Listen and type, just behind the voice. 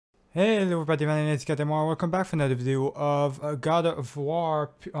Hello everybody, my name is Katamar. Welcome back for another video of God of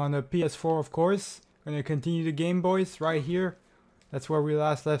War on the PS4, of course. Gonna continue the game, boys, right here. That's where we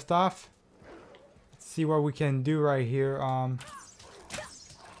last left off. Let's see what we can do right here.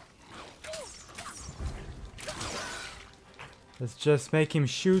 Let's just make him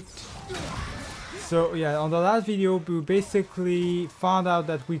shoot. So yeah, on the last video we basically found out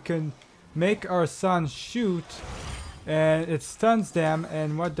that we can make our son shoot and it stuns them,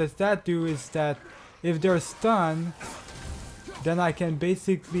 and what does that do is that if they're stunned, then I can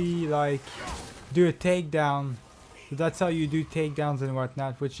basically like do a takedown. So that's how you do takedowns and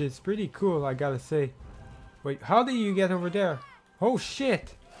whatnot, which is pretty cool, I gotta say. Wait, how did you get over there? Oh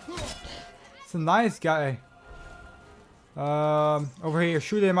shit! It's a nice guy. Over here,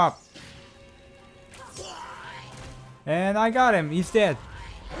 shoot him up. And I got him, he's dead.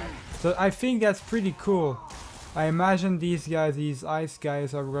 So I think that's pretty cool. I imagine these guys, these ice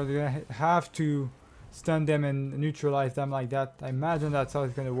guys, are gonna have to stun them and neutralize them like that. I imagine that's how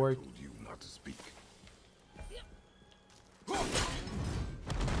it's gonna work. You not to speak.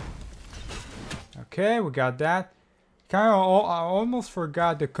 Okay, we got that. I almost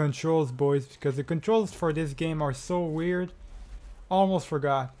forgot the controls, boys, because the controls for this game are so weird. Almost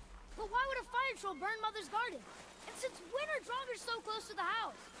forgot. But why would a fire troll burn Mother's garden? And since when are Draugrs so close to the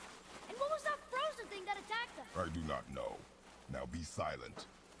house? And what was that frozen thing that attacked us? I do not know. Now be silent.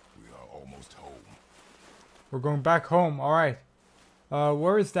 We are almost home. We're going back home, alright.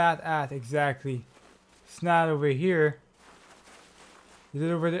 Where is that at exactly? It's not over here. Is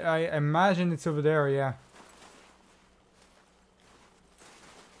it over there? I imagine it's over there, yeah.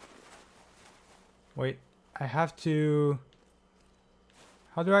 Wait, I have to...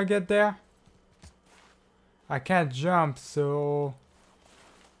 How do I get there? I can't jump, so...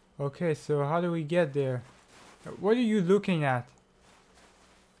 Okay, so how do we get there? What are you looking at?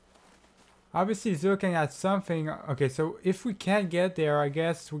 Obviously he's looking at something. Okay, so if we can't get there, I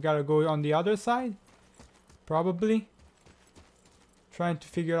guess we gotta go on the other side? Probably. Trying to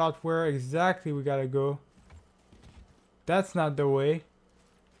figure out where exactly we gotta go. That's not the way.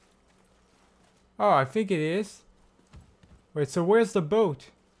 Oh, I think it is. Wait, so where's the boat?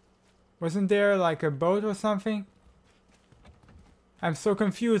 Wasn't there like a boat or something? I'm so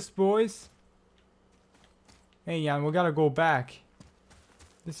confused, boys. Hey, Jan, we gotta go back.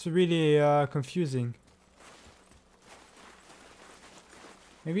 This is really confusing.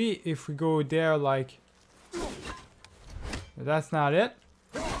 Maybe if we go there, like... That's not it.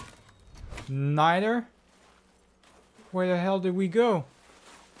 Neither. Where the hell did we go?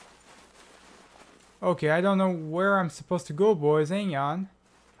 Okay, I don't know where I'm supposed to go, boys. Hang on.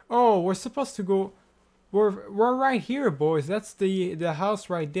 Oh, we're supposed to go... We're right here, boys. That's the house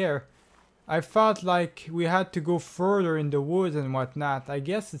right there. I felt like we had to go further in the woods and whatnot. I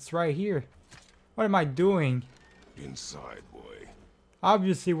guess it's right here. What am I doing? Inside, boy.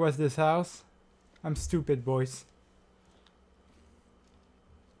 Obviously was this house. I'm stupid, boys.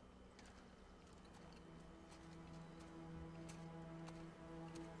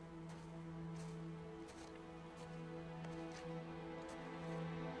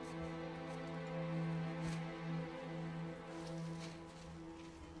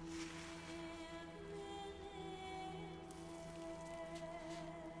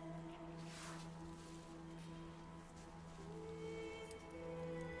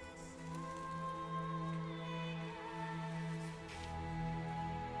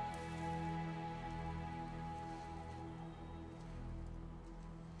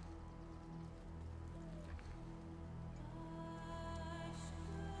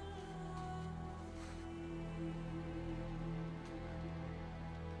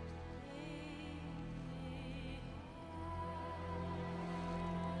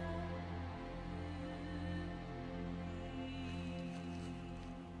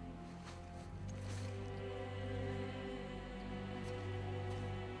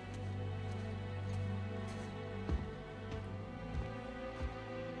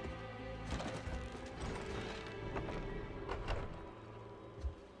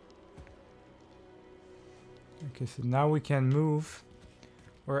 Okay, so now we can move.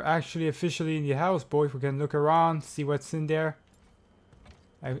 We're actually officially in the house, boys. We can look around, see what's in there.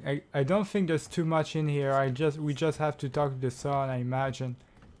 I don't think there's too much in here. We just have to talk to the son, I imagine.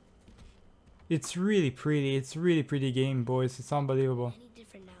 It's really pretty. It's really pretty game, boys. It's unbelievable.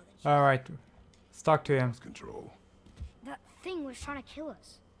 Alright. Let's talk to him. Control. That thing was trying to kill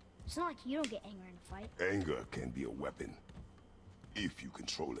us. It's not like you don't get angry in a fight. Anger can be a weapon. If you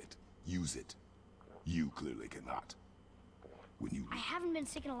control it, use it. You clearly cannot. When you... I haven't been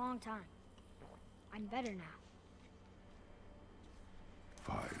sick in a long time. I'm better now.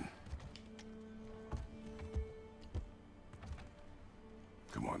 Fine.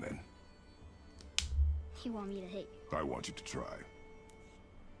 You want me to hit you? I want you to try.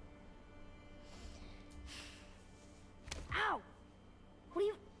 Ow! What are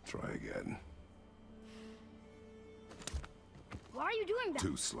you... Try again. Why are you doing that?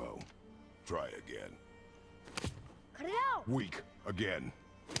 Too slow. Try again. Cut it out! Weak. Again.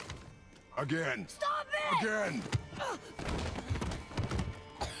 Again. Stop it! Again.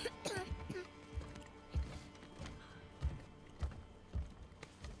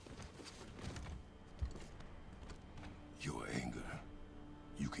 Your anger.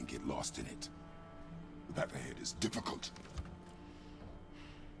 You can get lost in it. The path ahead is difficult.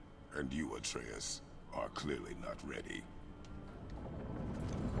 And you, Atreus, are clearly not ready.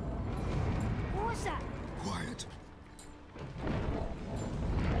 What was that? Quiet.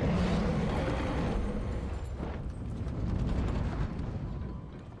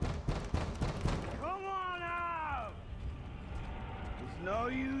 Come on out! There's no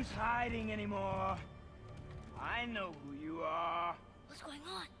use hiding anymore. I know who you are. What's going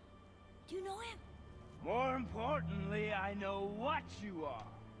on? Do you know him? More importantly, I know what you are.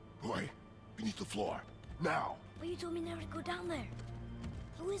 Boy, beneath the floor. Now. But you told me never to go down there.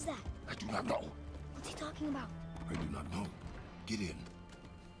 Who is that? I do not know. What's he talking about? I do not know. Get in.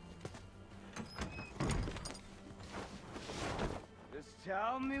 Just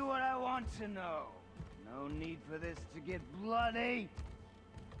tell me what I want to know. No need for this to get bloody.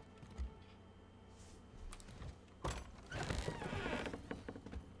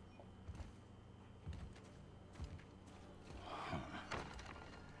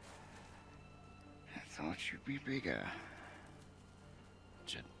 I thought you'd be bigger.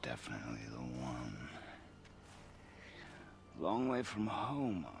 But you're definitely the one. Long way from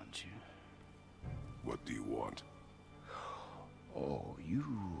home, aren't you? What do you want? Oh, you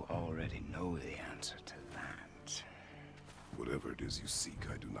already know the answer to that. Whatever it is you seek,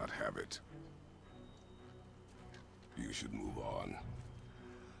 I do not have it. You should move on.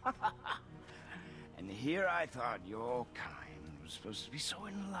 And here I thought your kind was supposed to be so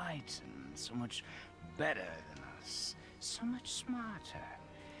enlightened, so much better than us, so much smarter.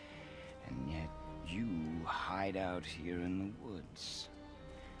 And yet you hide out here in the woods,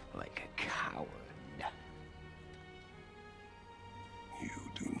 like a coward. You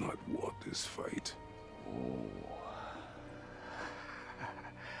do not want this fight. Oh,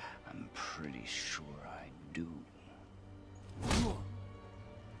 I'm pretty sure I do.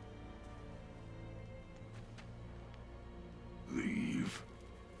 Leave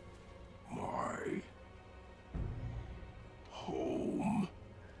my home.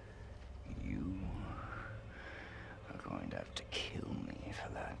 You are going to have to kill me for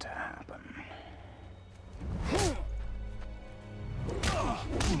that to happen.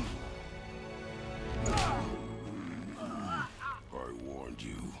 I warned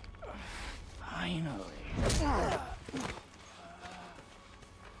you. Finally.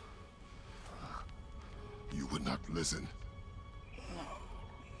 You would not listen.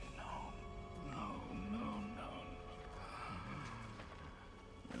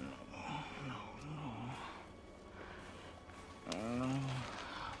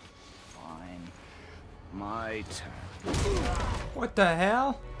 Fine. My turn. What the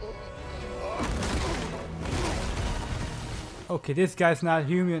hell? Okay, this guy's not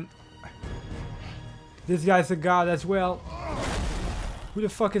human. This guy's a god as well. Who the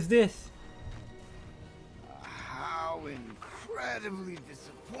fuck is this? How incredibly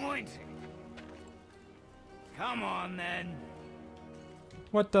disappointing. Come on, then.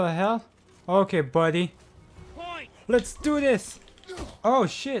 What the hell? Okay, buddy. Point. Let's do this! Oh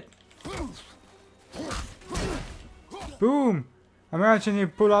shit! Boom! Imagine you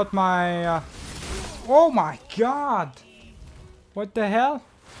pull out my... Oh my god! What the hell?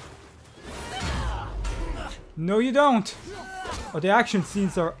 No you don't! Oh, the action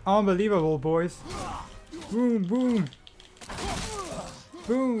scenes are unbelievable, boys. Boom, boom!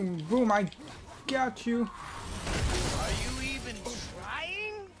 Boom, boom, I got you! Are you even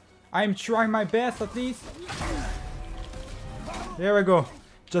trying? I'm trying my best at least. There we go.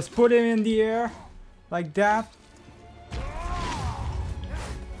 Just put him in the air. Like that.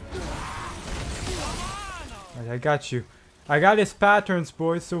 Right, I got you. I got his patterns,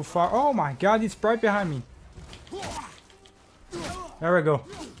 boys, so far. Oh my god, he's right behind me. There we go.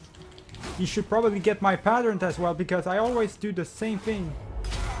 He should probably get my patterns as well, because I always do the same thing.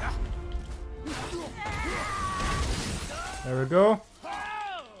 There we go.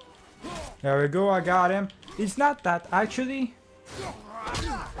 There we go, I got him. He's not that, actually.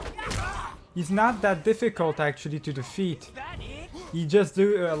 He's not that difficult, actually, to defeat. He just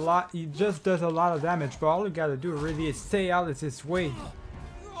does a lot of damage, but all you gotta do really is stay out of his way.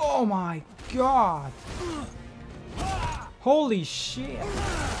 Oh my god! Holy shit!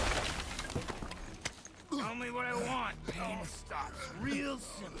 Tell me what I want. Pain stops real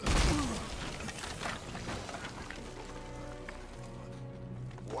simple.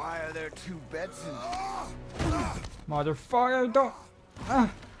 Why are there two beds in here? Motherfucker, don't...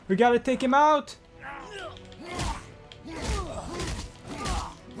 we gotta take him out!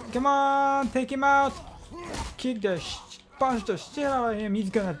 Come on, take him out! Kick the punch the shit out of him, he's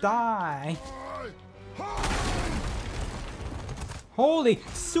gonna die! Holy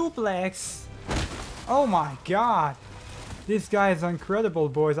suplex! Oh my god! This guy is incredible,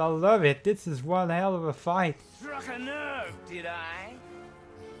 boys, I love it! This is one hell of a fight! Struck a nerve, did I?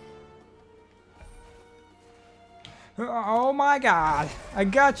 Oh my god! I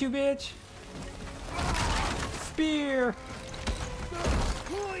got you, bitch! Spear!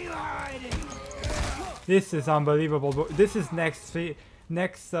 Who are you hiding? This is unbelievable. This is next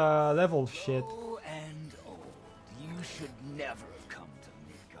level shit. Oh, and old. You should never have come to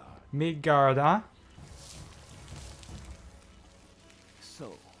Midgard. Midgard, huh?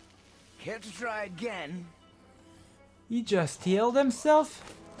 So, care to try again? He just healed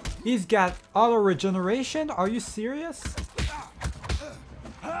himself? He's got auto regeneration? Are you serious?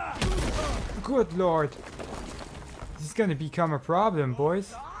 Good lord. This is gonna become a problem,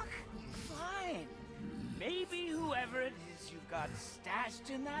 boys. Doc? Fine. Maybe whoever it is you've got stashed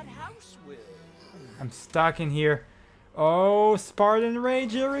in that house will. I'm stuck in here. Oh, Spartan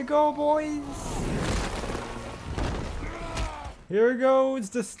Rage, here we go, boys. Here goes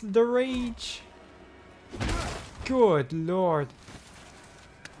the rage. Good lord.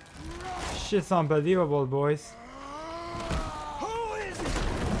 Shit's unbelievable, boys. Who is it?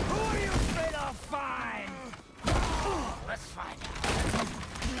 Who are you afraid I'll find? Let's find out.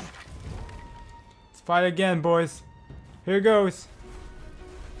 Let's fight again, boys. Here goes.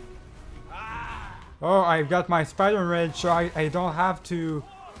 Oh, I've got my Spartan range, so I don't have to...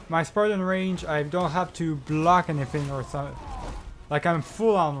 My Spartan range, I don't have to block anything or something. Like, I'm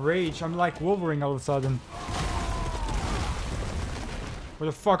full on rage. I'm like Wolverine all of a sudden. Where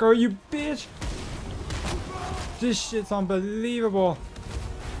the fuck are you, bitch? This shit's unbelievable.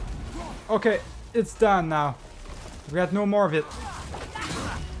 Okay, it's done now. We got no more of it.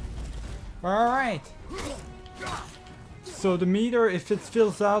 Alright. So the meter, if it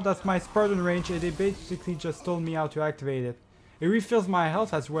fills out, that's my Spartan range, and it basically just told me how to activate it. It refills my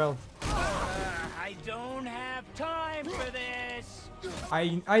health as well. I don't have time for this.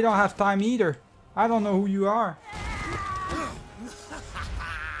 I don't have time either. I don't know who you are.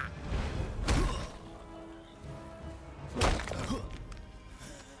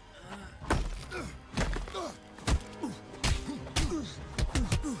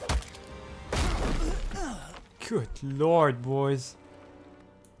 Good lord, boys.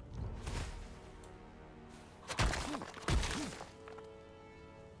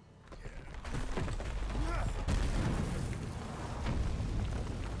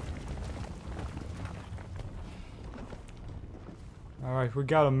 Alright, we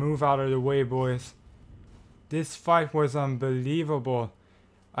gotta move out of the way, boys. This fight was unbelievable.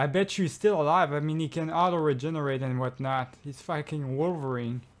 I bet you he's still alive. I mean, he can auto-regenerate and whatnot. He's fucking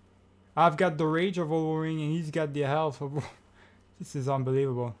Wolverine. I've got the rage of Wolverine and he's got the health of... This is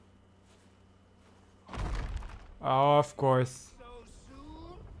unbelievable. Oh, of course.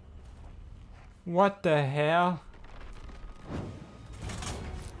 What the hell?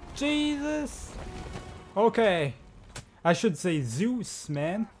 Jesus! Okay. I should say Zeus,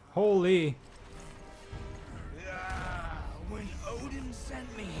 man. Holy. When Odin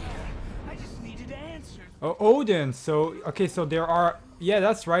sent me here, I just needed answers. Oh, Odin. So, okay, so there are... Yeah,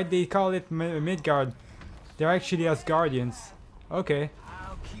 that's right. They call it Midgard. They're actually Asgardians. Okay.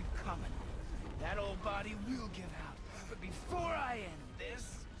 I'll keep coming. That old body will give out. But before I end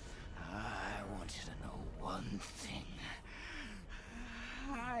this, I want you to know one thing.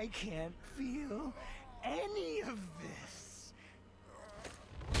 I can't feel any of this.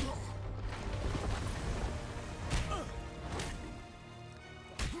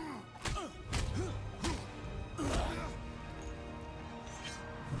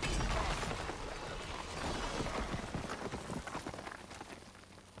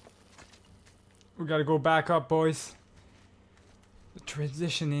 We gotta go back up, boys. The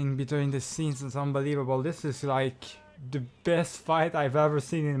transitioning between the scenes is unbelievable. This is like the best fight I've ever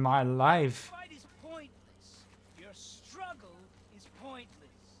seen in my life. Fight is pointless. Your struggle is pointless.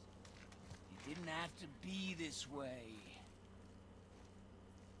 It didn't have to be this way.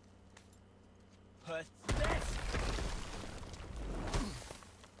 Pathetic.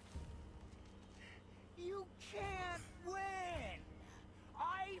 You can't win.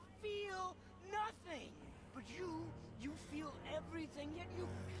 I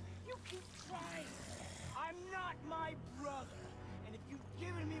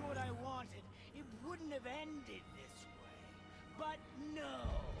couldn't have ended this way. But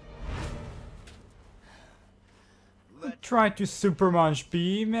no. Try to super munch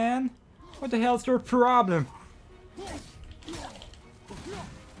B, man. What the hell's your problem?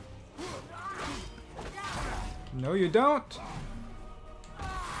 No, you don't.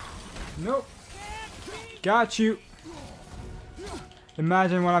 Nope. Got you.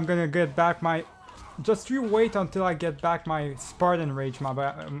 Imagine when I'm gonna get back my... Just you wait until I get back my Spartan Rage, my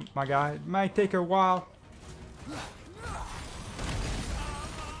guy. It might take a while.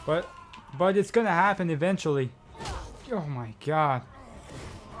 But it's gonna happen eventually. Oh my god.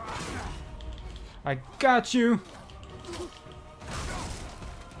 I got you.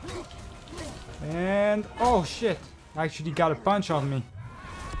 And oh shit. I actually got a punch on me.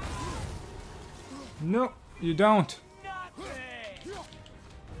 No, you don't.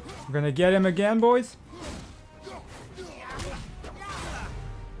 We're gonna get him again, boys.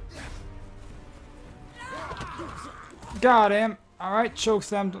 Got him. Alright,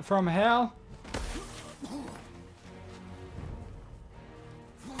 chokeslam from hell.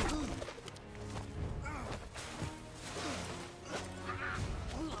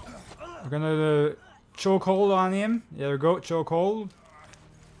 We're gonna choke hold on him. There we go, choke hold.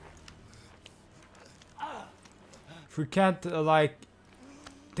 If we can't like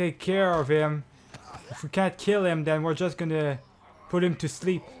take care of him, if we can't kill him, then we're just gonna put him to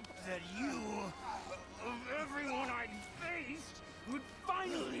sleep. That you, of everyone I faced, would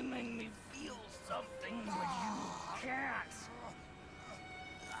finally make me feel something, but you can't.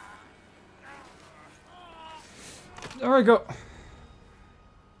 There we go.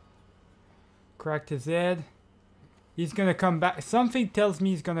 Cracked his head. He's gonna come back. Something tells me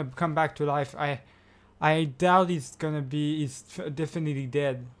he's gonna come back to life. I doubt he's gonna be. He's definitely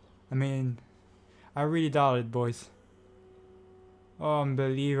dead. I mean, I really doubt it, boys.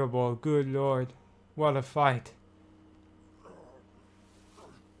 Unbelievable. Good lord. What a fight.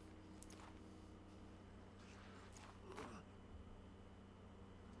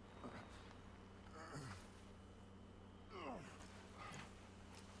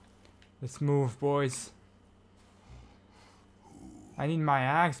 Let's move, boys. I need my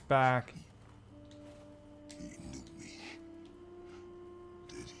axe back. He knew me.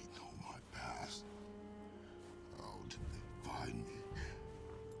 Did he know my past? How did they find me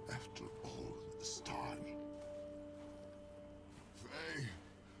after all this time? Faye,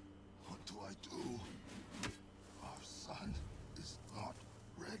 what do I do? Our son is not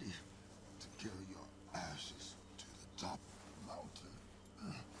ready to carry your ashes to the top mountain.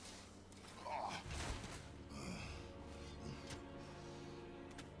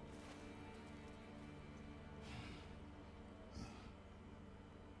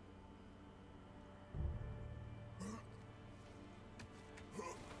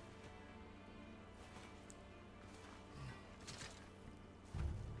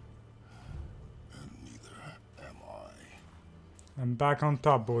 I'm back on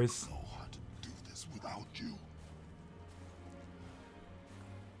top, boys. I know how to do this without you.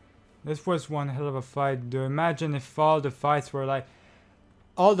 This was one hell of a fight. Imagine if all the fights were like...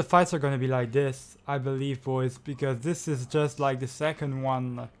 All the fights are gonna be like this, I believe, boys. Because this is just like the second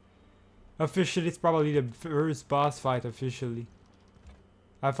one. Officially, it's probably the first boss fight, officially.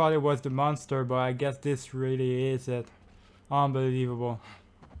 I thought it was the monster, but I guess this really is it. Unbelievable.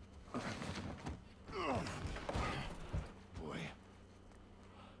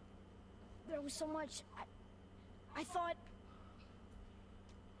 There was so much. I thought.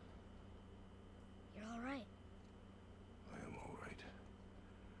 You're all right. I am all right.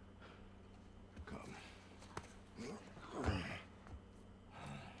 Come.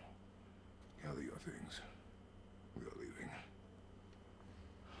 Gather your things. We are leaving.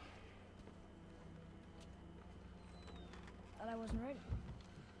 Thought I wasn't ready.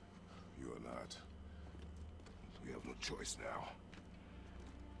 You are not. We have no choice now.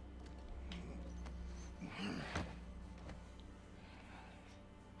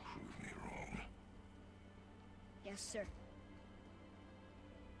 Prove me wrong. Yes, sir.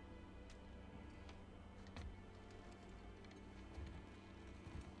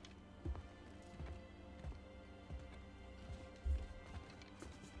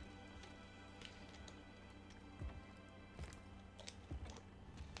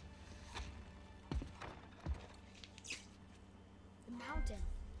 The mountain.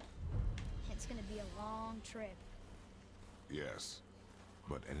 It's gonna be a long trip. Yes,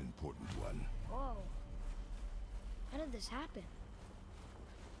 but an important one. Whoa. How did this happen?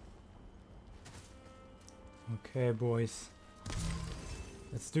 Okay, boys.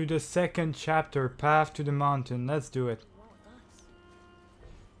 Let's do the second chapter, Path to the Mountain. Let's do it. What with us?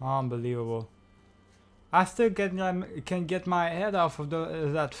 Unbelievable. I still can get my head off of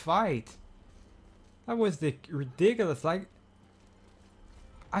that fight. That was ridiculous. Like,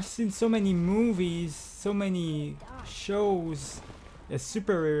 I've seen so many movies, so many shows,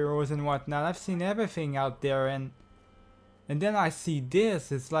 superheroes and whatnot. I've seen everything out there, and then I see this.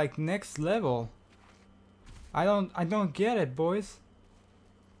 It's like next level. I don't get it, boys.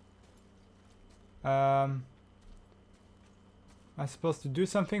 Am I supposed to do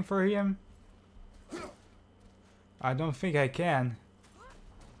something for him? I don't think I can.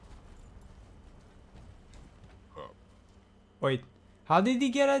 Wait, how did he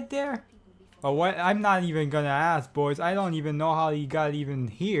get it there? Oh, what? I'm not even gonna ask, boys. I don't even know how he got even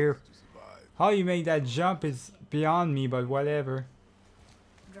here. How he made that jump is beyond me, but whatever.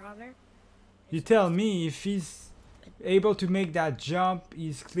 You tell me. If he's able to make that jump,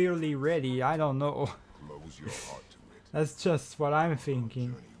 he's clearly ready. I don't know. Close your heart to it. That's just what I'm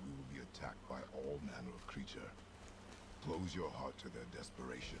thinking. Journey, we will be attacked by all manner of creature. Close your heart to their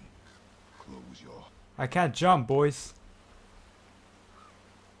desperation. Close your... I can't jump, boys.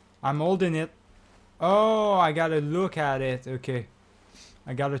 I'm holding it. Oh, I gotta look at it. Okay.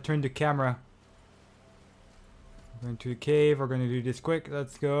 I gotta turn the camera. Going to the cave. We're gonna do this quick.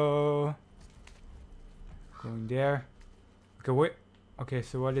 Let's go. Going there. Okay, wait. Okay,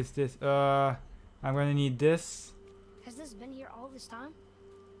 so what is this? I'm gonna need this. Has this been here all this time?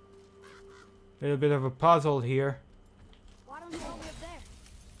 A little bit of a puzzle here. Why don't you go up there?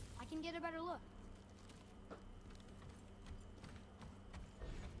 I can get a better look.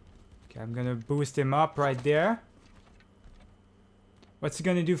 Okay, I'm gonna boost him up right there. What's he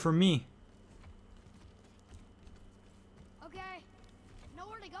gonna do for me? Okay.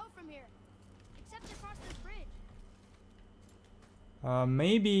 Nowhere to go from here. Except across this bridge.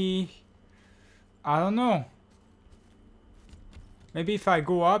 Maybe... I don't know. Maybe if I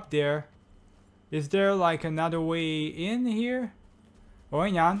go up there... Is there like another way in here? Oh,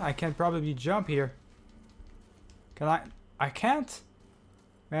 hang on. I can probably jump here. Can I? I can't?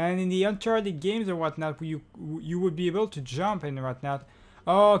 And in the Uncharted games or whatnot, you would be able to jump and whatnot.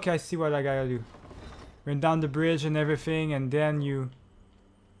 Oh, okay. I see what I gotta do. Run down the bridge and everything, and then you...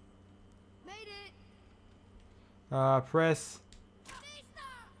 Made it. press...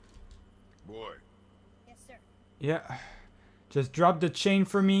 Boy. Yes, sir. Yeah. Just drop the chain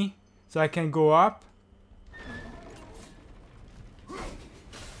for me, so I can go up.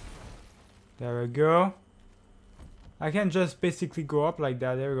 There we go. I can just basically go up like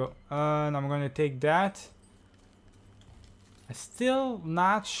that. There we go. And I'm gonna take that. I'm still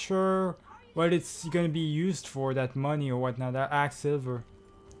not sure what it's gonna be used for, that money or whatnot, that axe silver.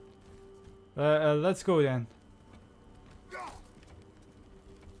 Let's go then.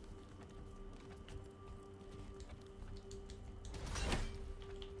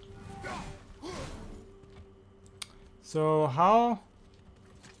 So how?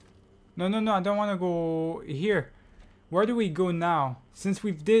 No, I don't want to go here. Where do we go now? Since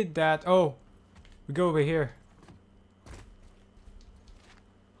we did that, oh, we go over here.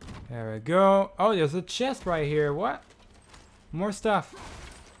 There we go. Oh, there's a chest right here. What? More stuff.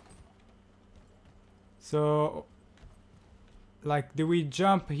 So, like, do we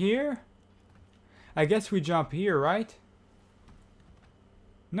jump here? I guess we jump here, right?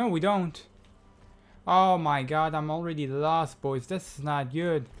 No, we don't. Oh my god, I'm already lost, boys. This is not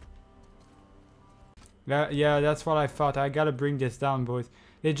good. Yeah, that's what I thought. I gotta bring this down, boys.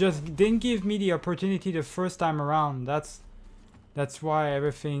 They just didn't give me the opportunity the first time around. That's why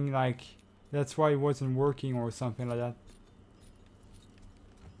everything, like, that's why it wasn't working or something like that.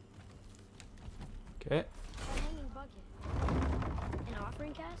 Okay. A hanging bucket. An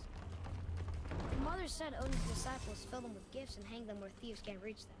offering cast? The mother said Odin's disciples fill them with gifts and hang them where thieves can't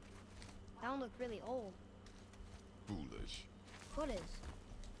reach them. That one looked really old. Foolish. What is?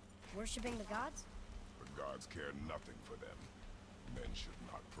 Worshipping the gods? The gods care nothing for them. Men should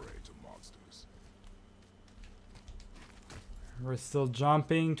not pray to monsters. We're still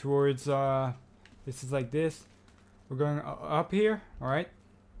jumping towards, this is like this. We're going up here, alright.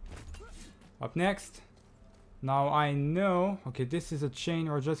 Up next. Now I know, okay, this is a chain.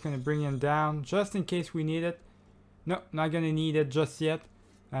 We're just gonna bring him down, just in case we need it. No, not gonna need it just yet.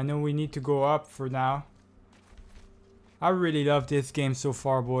 I know we need to go up for now. I really love this game so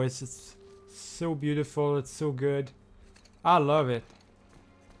far, boys. It's so beautiful, it's so good. I love it.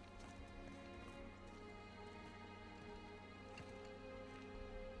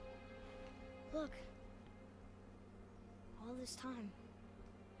 Look. All this time,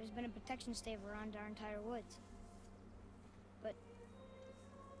 there's been a protection stave around our entire woods. But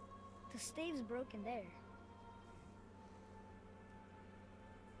the stave's broken there.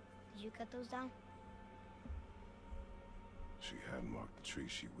 Did you cut those down? She had marked the tree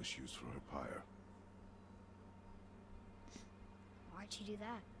she wished used for her pyre. Why'd she do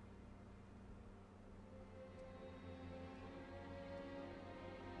that?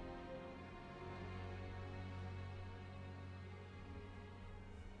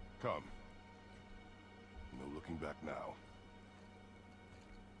 Come. No looking back now.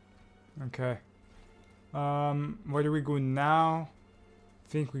 Okay. Where do we go now? I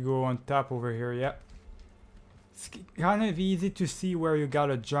think we go on top over here, yep. It's kind of easy to see where you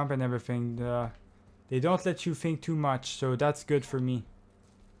gotta jump and everything. They don't let you think too much, so that's good for me.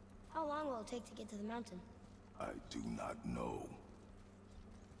 How long will it take to get to the mountain? I do not know.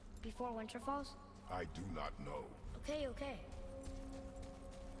 Before winter falls? I do not know. Okay, okay.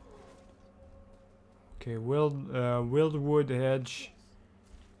 Okay, Wildwood Hedge.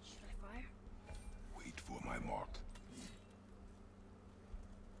 Should I fire? Wait for my mark.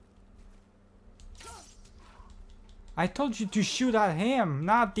 I told you to shoot at him,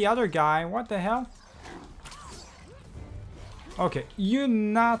 not the other guy. What the hell? Okay, you're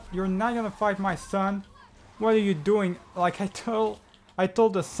not gonna fight my son. What are you doing? Like I told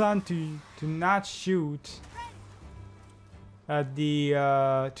the son to not shoot at the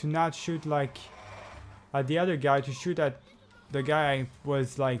like at the other guy, to shoot at the guy I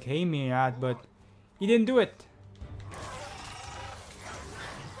was like aiming at, but he didn't do it.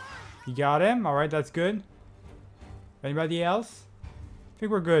 You got him? Alright, that's good. Anybody else? I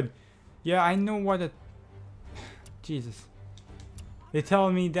think we're good. Yeah, I know what it... Jesus. They tell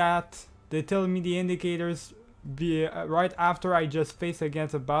me that... They tell me the indicators be right after I just face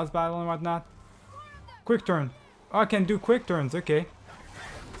against a boss battle and whatnot. Quick turn. Oh, I can do quick turns, okay.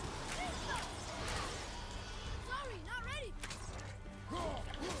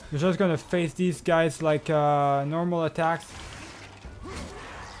 You're just gonna face these guys like normal attacks.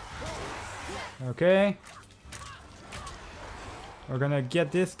 Okay. We're gonna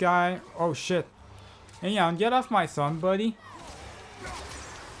get this guy. Oh shit. Hey, yeah, get off my son, buddy.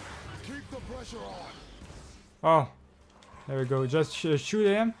 Keep the pressure on. Oh. There we go. Just shoot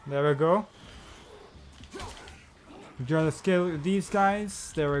him. There we go. We're gonna scale these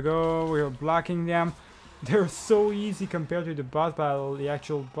guys. There we go. We're blocking them. They're so easy compared to the boss battle, the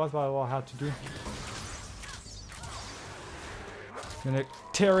actual boss battle I had to do. Gonna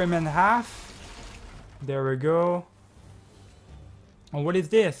tear him in half. There we go. Oh, what is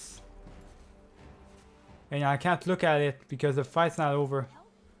this? And I can't look at it because the fight's not over.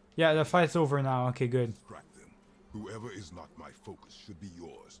 Yeah, the fight's over now. Okay, good. Crack them. Whoever is not my focus should be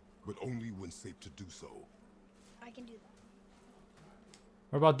yours, but only when safe to do so. I can do that.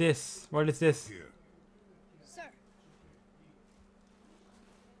 What about this? What is this? Here. Sir.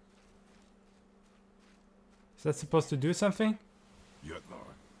 Is that supposed to do something?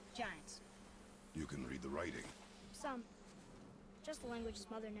 Yetnar, Giants. you can read the writing. Some. Just the language is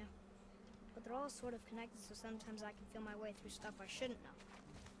mother now. But they're all sort of connected, so sometimes I can feel my way through stuff I shouldn't know.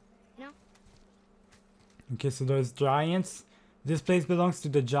 You know? Okay, so those giants. This place belongs to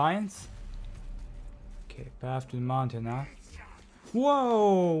the giants? Okay, path to the mountain, huh?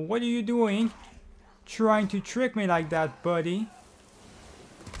 Whoa! What are you doing? Trying to trick me like that, buddy.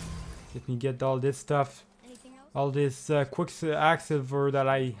 Let me get all this stuff. Anything else? All this quicksilver that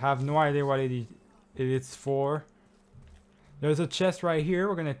I have no idea what it is for. There's a chest right here.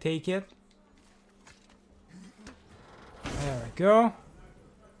 We're gonna take it. There we go.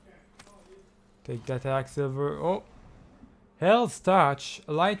 Take that axe silver. Oh. Hell's Touch.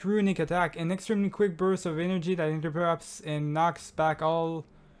 A light runic attack. An extremely quick burst of energy that interrupts and knocks back all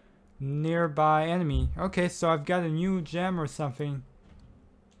nearby enemy. Okay, so I've got a new gem or something.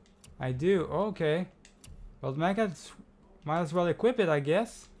 I do. Okay. Well, might as well equip it, I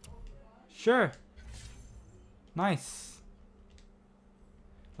guess. Sure. Nice.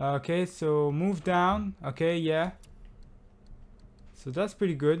 Okay, so move down. Okay, yeah. So that's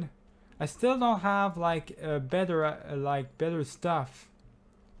pretty good. I still don't have like better stuff.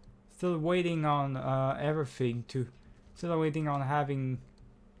 Still waiting on everything too. Still waiting on having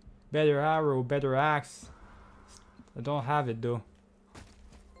better arrow, better axe. I don't have it though.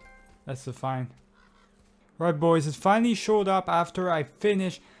 That's so fine. Right, boys, it finally showed up after I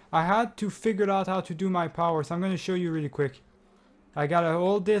finished. I had to figure out how to do my power, so I'm gonna show you really quick. I gotta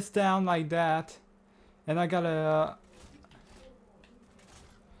hold this down like that, and I gotta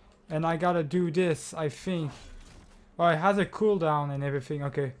do this, I think. Oh, it has a cooldown and everything,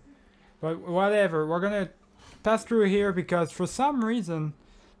 okay. But whatever, we're gonna pass through here because for some reason,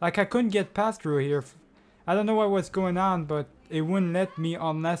 like I couldn't get past through here. I don't know what was going on, but it wouldn't let me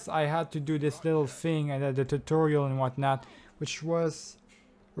unless I had to do this little thing and the tutorial and whatnot, which was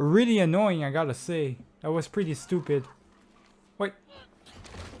really annoying, I gotta say. That was pretty stupid. Wait.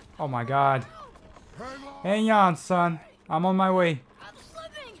 Oh my god. Hang on. Hang on, son. I'm on my way. I'm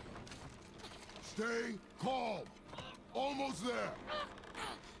slipping! Stay calm. Almost there.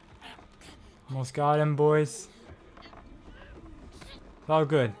 Almost got him, boys. It's all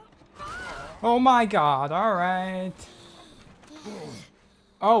good. Oh my god, alright.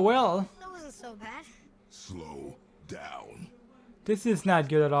 Oh well. That wasn't so bad. Slow down. This is not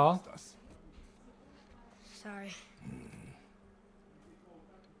good at all. Sorry.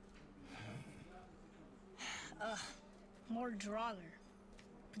 More Draugr.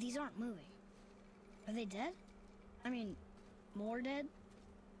 But these aren't moving. Are they dead? I mean, more dead?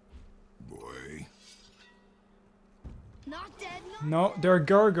 Boy. Not dead, No, they're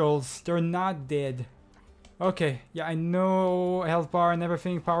gargles. They're not dead. Okay, yeah, I know health bar and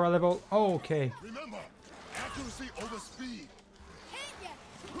everything, power level. Oh, okay. Remember, accuracy over speed.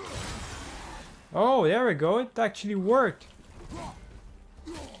 Oh, there we go. It actually worked.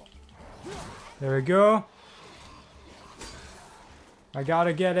 There we go. I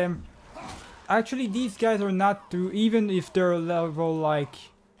gotta get him. Actually, these guys are not too, even if they're level like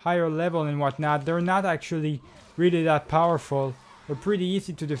higher level and whatnot, they're not actually really that powerful. They're pretty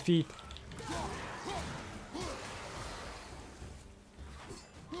easy to defeat.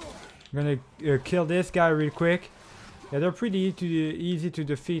 I'm gonna kill this guy real quick. Yeah, they're pretty easy to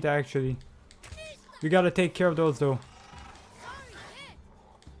defeat actually. We gotta take care of those though.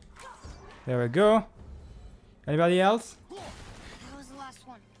 There we go. Anybody else? That was the last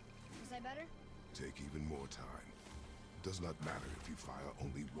one. Was I better? Take even more time. Does not matter if you fire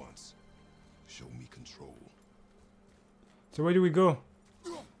only once. Show me control. So where do we go?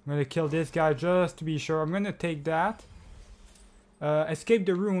 I'm gonna kill this guy just to be sure. I'm gonna take that. Escape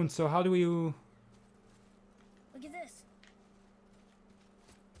the ruin. So how do we... Look at this.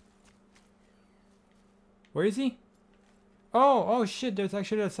 Where is he? Oh shit, there's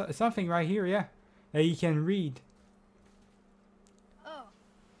actually something right here, yeah. That he can read. Oh,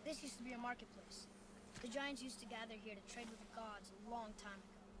 this used to be a marketplace. The giants used to gather here to trade with the gods a long time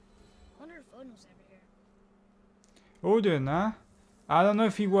ago. Wonder if Odin was ever here. Odin, huh? I don't know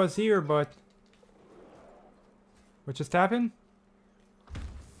if he was here, but... What just happened?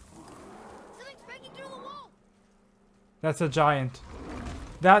 Something's breaking through the wall! That's a giant.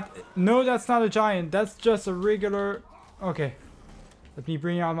 No, that's not a giant. That's just a regular... Okay. Let me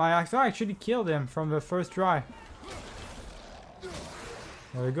bring out my axe. Oh, I actually killed him from the first try.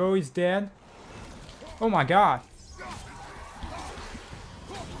 There we go, he's dead. Oh my god.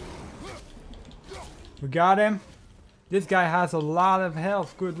 We got him. This guy has a lot of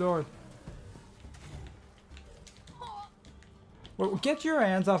health, good lord. Well, get your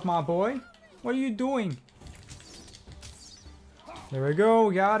hands off my boy. What are you doing? There we go,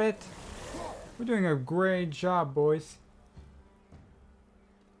 got it. We're doing a great job, boys.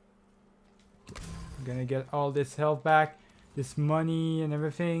 I'm gonna get all this health back, this money and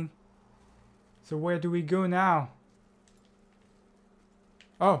everything. So where do we go now?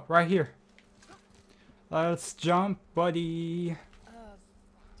 Oh, right here. Let's jump, buddy.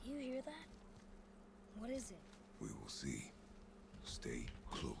 Do you hear that? What is it? We will see. Stay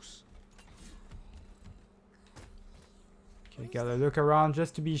close. Okay, gotta look around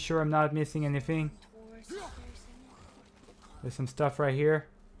just to be sure I'm not missing anything. There's some stuff right here.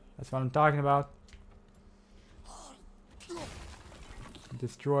 That's what I'm talking about.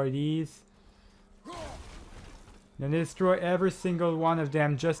 Destroy these. Then destroy every single one of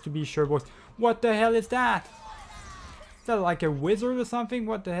them just to be sure, boys. What the hell is that? Is that like a wizard or something?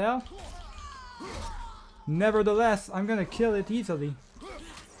 What the hell? Nevertheless, I'm gonna kill it easily.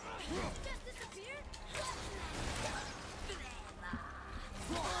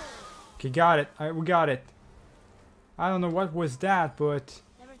 Okay, got it. We got it. I don't know what was that, but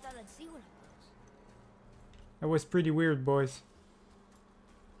Never thought I'd see one of those. that was pretty weird, boys.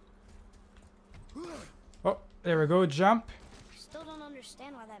 Oh, there we go. Jump. Still don't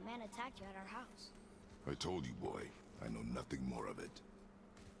understand why that man attacked you at our house. I told you, boy. I know nothing more of it.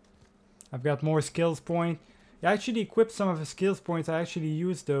 I've got more skills point. I actually equipped some of the skills points. I actually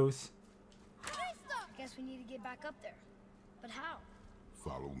used those. I guess we need to get back up there. But how?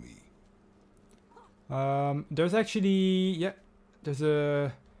 Follow me. There's actually, yeah, there's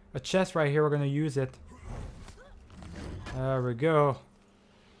a chest right here. We're gonna use it. There we go.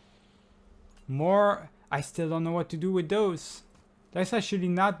 More. I still don't know what to do with those. That's actually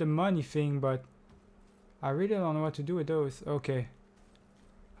not the money thing, but I really don't know what to do with those. Okay.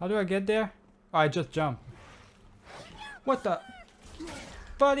 How do I get there? Oh, I just jump. What the?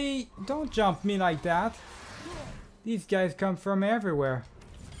 Buddy, don't jump me like that. These guys come from everywhere.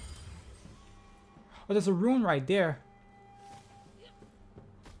 Oh, there's a rune right there.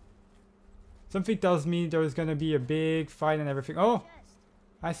 Something tells me there's gonna be a big fight and everything. Oh, Chest.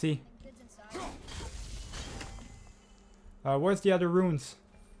 I see. And goods inside. Where's the other runes?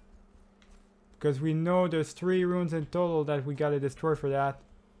 Because we know there's 3 runes in total that we gotta destroy for that.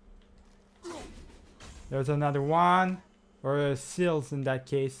 There's another one. Or seals in that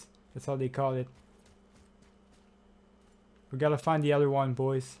case. That's how they call it. We gotta find the other one,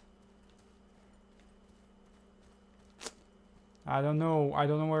 boys. I don't know. I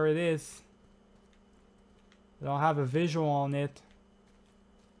don't know where it is. I don't have a visual on it.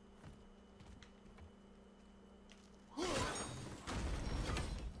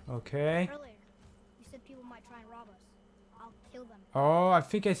 Okay. Earlier, you said people might try and rob us. I'll kill them. Oh, I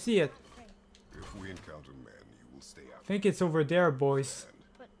think I see it. Great. If we encounter men, you will stay out. I think it's over there, boys.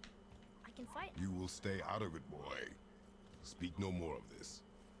 But I can fight. You will stay out of it, boy. Speak no more of this.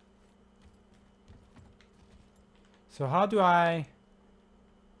 So how do I...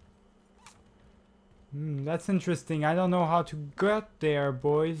 that's interesting. I don't know how to get there,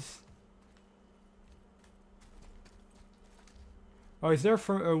 boys. Oh, is there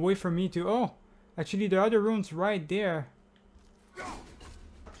a way for me to... Oh, actually the other room's right there.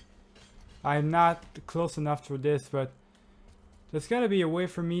 I'm not close enough for this, but there's gotta be a way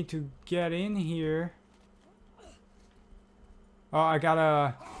for me to get in here. Oh, I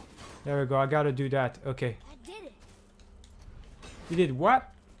gotta... There we go, I gotta do that. Okay. I did it. You did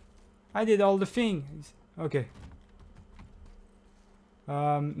what? I did all the things. Okay.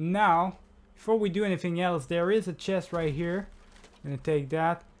 Now, before we do anything else, there is a chest right here. I'm gonna take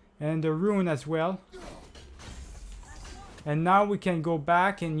that. And the rune as well. And now we can go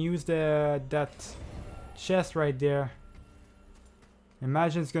back and use that chest right there.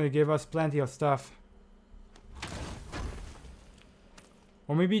 Imagine it's gonna give us plenty of stuff.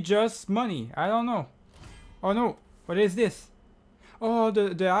 Or maybe just money. I don't know. Oh no. What is this? Oh,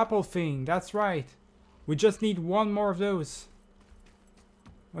 the apple thing. That's right. We just need one more of those.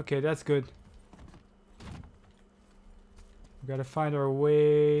 Okay, that's good. We gotta find our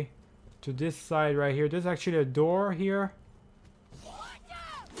way to this side right here. There's actually a door here.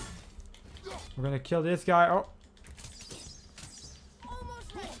 We're gonna kill this guy. Oh.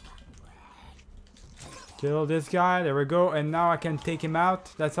 Kill this guy. There we go. And now I can take him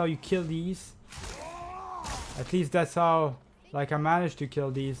out. That's how you kill these. At least that's how... Like I managed to kill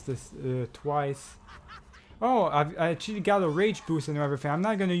these twice. Oh, I actually got a rage boost and everything. I'm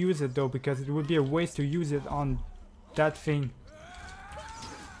not gonna use it though because it would be a waste to use it on that thing.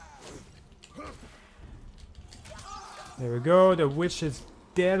 There we go. The witch is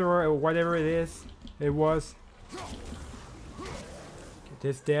dead or whatever it is. It was. Get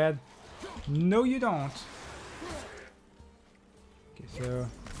this dead. No, you don't. Okay, so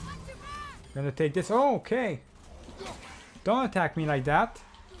gonna take this. Oh, okay. Don't attack me like that.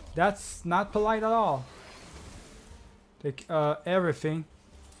 That's not polite at all. Take everything.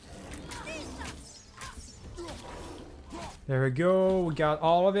 There we go. We got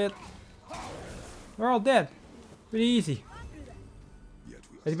all of it. We're all dead. Pretty easy.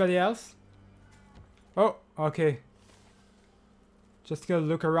 Anybody else? Oh, okay. Just gonna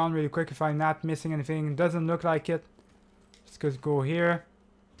look around really quick if I'm not missing anything. Doesn't look like it. Just gonna go here.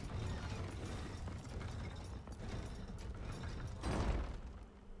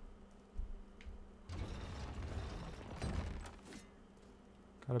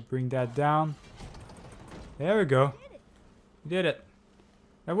 Gotta bring that down. There we go. We did it.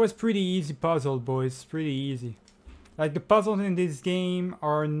 That was pretty easy puzzle, boys. Pretty easy. Like the puzzles in this game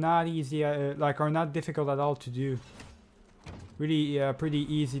are not easy, like are not difficult at all to do. Really, pretty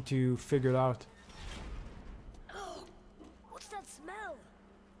easy to figure out. What's that smell?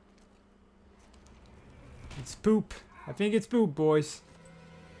 It's poop. I think it's poop, boys.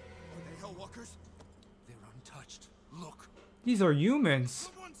 Are they Hellwalkers? They're untouched. Look. These are humans.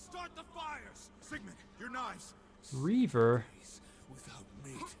 Someone start the fires! Sigmund, your knives. Reaver. Without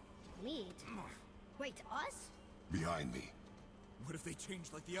meat. Meat? Wait, us? Behind me. What if they change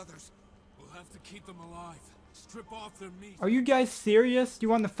like the others? We'll have to keep them alive. Strip off their meat. Are you guys serious? You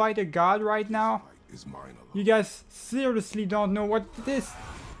want to fight a god right now? Fight is mine alone. You guys seriously don't know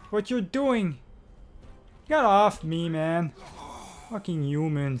what you're doing. Get off me, man. Fucking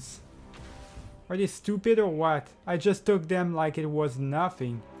humans. Are they stupid or what? I just took them like it was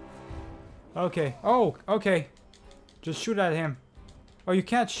nothing. Okay. Oh, okay. Just shoot at him. Oh, you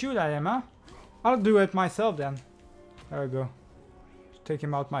can't shoot at him, huh? I'll do it myself then. There we go. Just take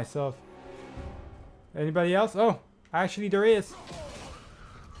him out myself. Anybody else? Oh, actually there is.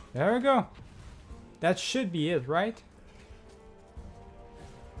 There we go. That should be it, right?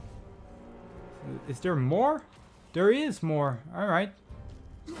 Is there more? There is more. Alright.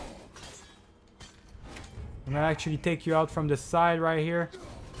 I'm gonna actually take you out from the side right here.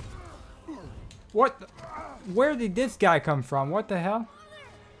 What? Where did this guy come from? What the hell?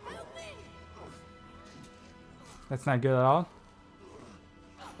 That's not good at all.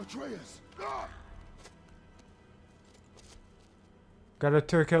 Atreus! Gotta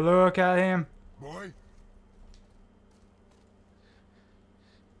take a look at him. Boy?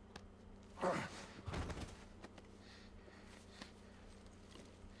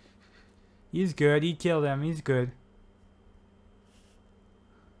 He's good. He killed him. He's good.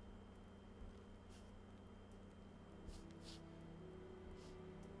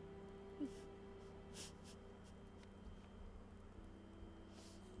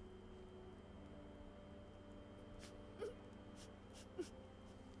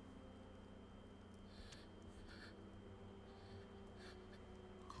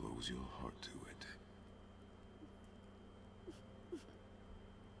 Close your heart to it.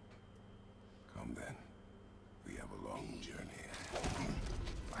 Come then. We have a long journey.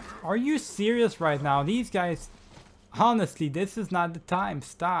 Are you serious right now? These guys... Honestly, this is not the time.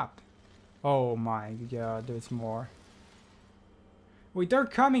 Stop. Oh my god, there's more. Wait, they're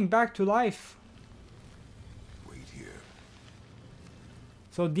coming back to life. Wait here.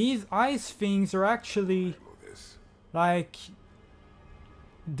 So these ice things are actually... Follow this. Like...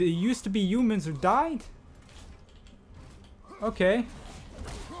 They used to be humans who died? Okay.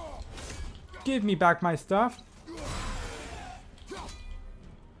 Give me back my stuff.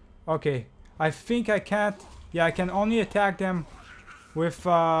 Okay. I think I can't... Yeah, I can only attack them with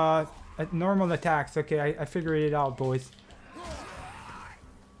normal attacks. Okay, I figured it out, boys.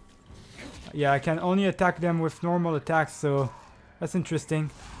 Yeah, I can only attack them with normal attacks, so that's interesting.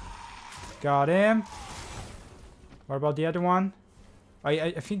 Got him. What about the other one?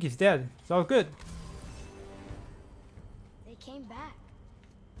 I think he's dead. It's all good. They came back.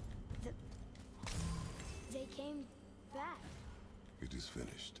 They came back. It is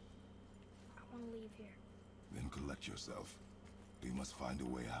finished. I want to leave here. Then collect yourself. We must find a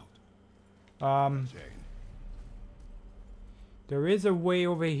way out. Jane. There is a way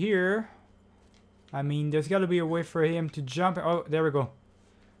over here. I mean, there's got to be a way for him to jump. Oh, there we go.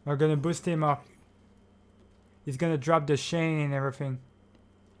 We're gonna boost him up. He's gonna drop the chain and everything.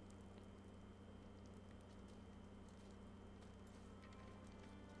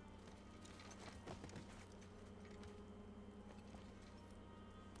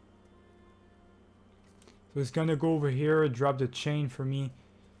 So it's gonna go over here, drop the chain for me.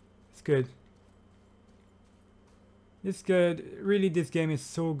 It's good. It's good. Really, this game is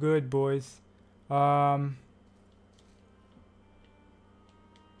so good, boys. What's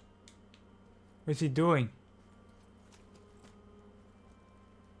he doing?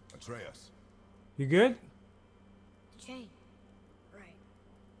 Atreus. You good? Jane. Right.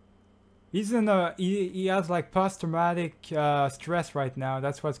 He's in a... He has like post-traumatic stress right now.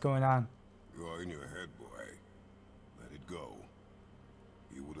 That's what's going on. You are in your head, boy. Let it go.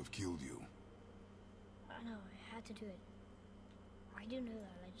 He would have killed you. I know, I had to do it. I do know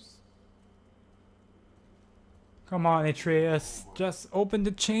that, I just... Come on, Atreus. Just open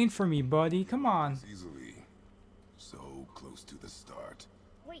the chain for me, buddy. Come on. Easily. So close to the start.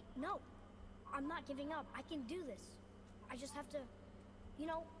 Wait, no! I'm not giving up. I can do this. I just have to, you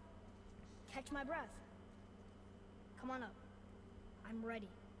know, catch my breath. Come on up. I'm ready.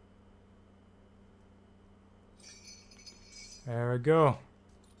 There we go.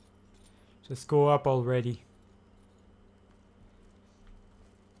 Just go up already.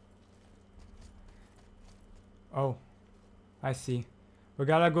 Oh, I see. We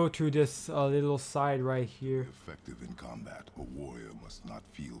gotta go through this little side right here. Effective in combat, a warrior must not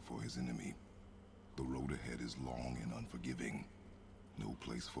feel for his enemy. The road ahead is long and unforgiving. No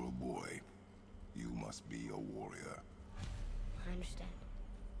place for a boy. You must be a warrior. I understand.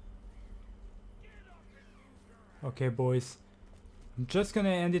 Okay, boys. I'm just gonna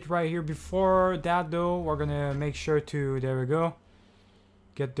end it right here. Before that, though, we're gonna make sure to... There we go.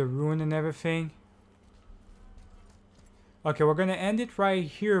 Get the rune and everything. Okay, we're gonna end it right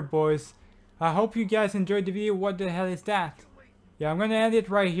here, boys. I hope you guys enjoyed the video. What the hell is that? Yeah, I'm gonna end it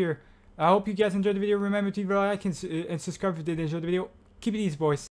right here. I hope you guys enjoyed the video. Remember to leave a like and subscribe if you did enjoy the video. Keep it easy, boys.